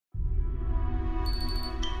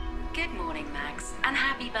Good morning, Max, and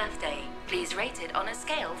happy birthday. Please rate it on a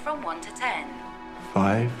scale from 1 to 10.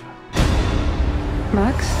 5.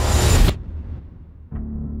 Max?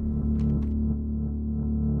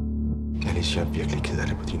 Alice, jeg er virkelig ked af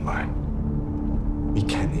det på din vej. Vi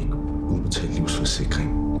kan ikke udbetale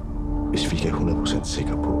livsforsikring, hvis vi ikke er 100%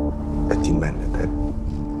 sikre på, at din mand er død.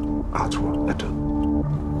 Arthur er død.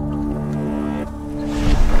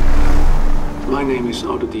 My name is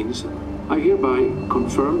Otto Dinesen. I hereby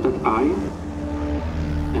confirm that I,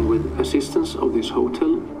 and with assistance of this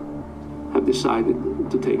hotel, have decided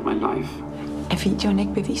to take my life. Er videoen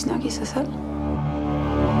ikke bevis nok i sig selv?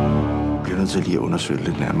 Jeg bliver nødt til lige at undersøge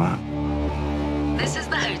lidt nærmere. This is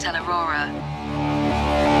the Hotel Aurora.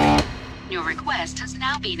 Your request has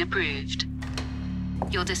now been approved.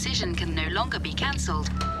 Your decision can no longer be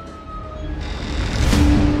cancelled.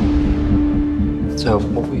 So,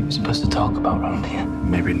 what were we supposed to talk about around here?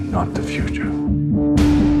 Maybe not the future.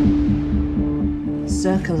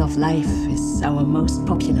 Circle of Life is our most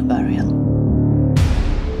popular burial.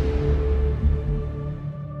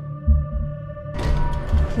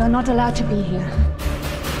 You're not allowed to be here.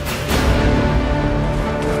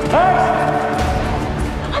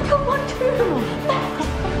 I don't want to.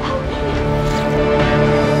 Help me.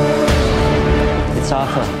 It's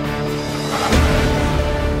Arthur.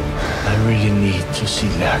 I really need to see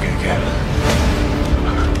Lærke again.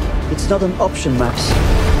 It's not an option, Max.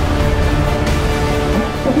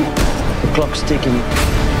 The clock's ticking.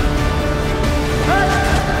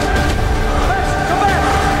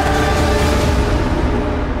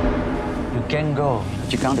 You can go,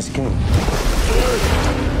 but you can't escape.